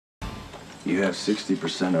You have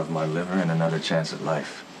 60% of my liver and another chance at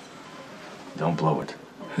life. Don't blow it.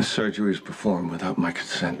 The surgery was performed without my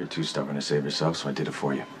consent. You're too stubborn to save yourself, so I did it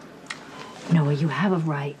for you. Noah, you have a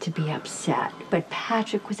right to be upset, but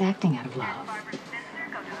Patrick was acting out of love.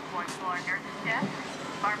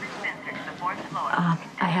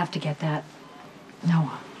 I have to get that.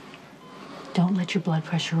 Noah, don't let your blood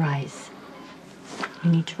pressure rise.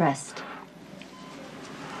 You need to rest.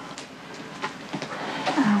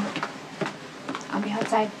 I'll be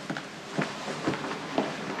outside.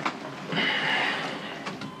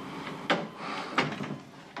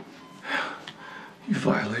 You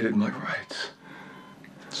violated my rights.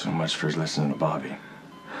 So much for listening to Bobby.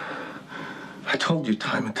 I told you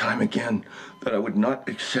time and time again that I would not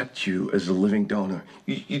accept you as a living donor.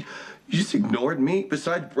 You just ignored me,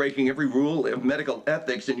 besides breaking every rule of medical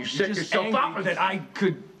ethics, and you set yourself up that I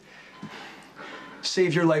could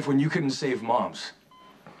save your life when you couldn't save Mom's.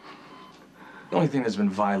 The only thing that's been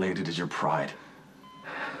violated is your pride.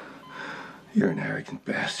 You're an arrogant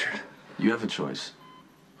bastard. You have a choice.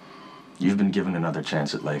 You've been given another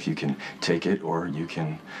chance at life. You can take it, or you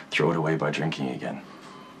can throw it away by drinking again.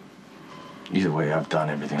 Either way, I've done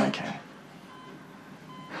everything I can.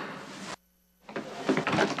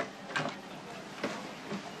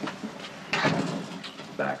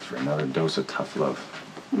 Back for another dose of tough love.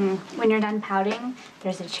 When you're done pouting,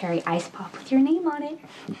 there's a cherry ice pop with your name on it.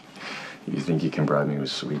 You think you can bribe me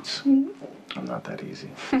with sweets? I'm not that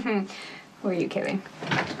easy. Were you kidding?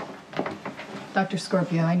 Dr.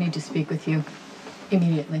 Scorpio, I need to speak with you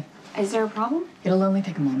immediately. Is there a problem? It'll only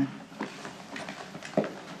take a moment.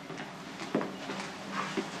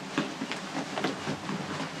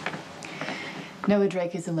 Noah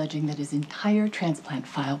Drake is alleging that his entire transplant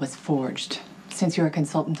file was forged. Since you're a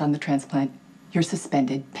consultant on the transplant, you're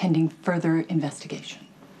suspended pending further investigation.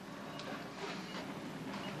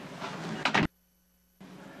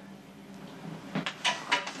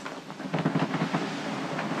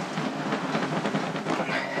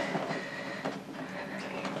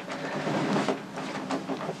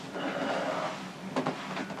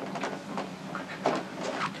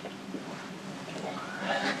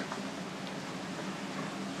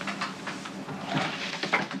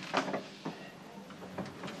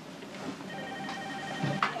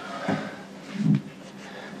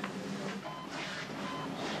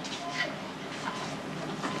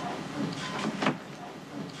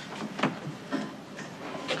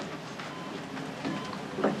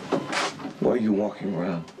 Why are you walking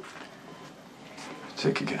around?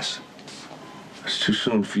 Take a guess. It's too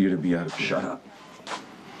soon for you to be out of here. Shut up.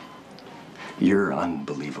 You're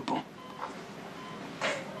unbelievable.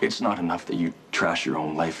 It's not enough that you trash your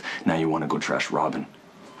own life. Now you want to go trash Robin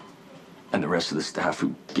and the rest of the staff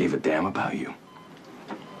who gave a damn about you.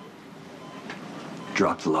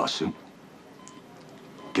 Drop the lawsuit.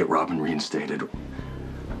 Get Robin reinstated.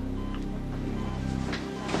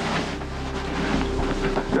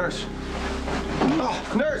 Nurse!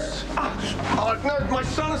 Oh, nurse! Oh, nurse, my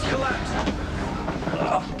son has collapsed!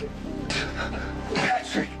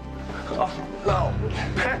 Patrick! Oh, no!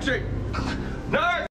 Patrick!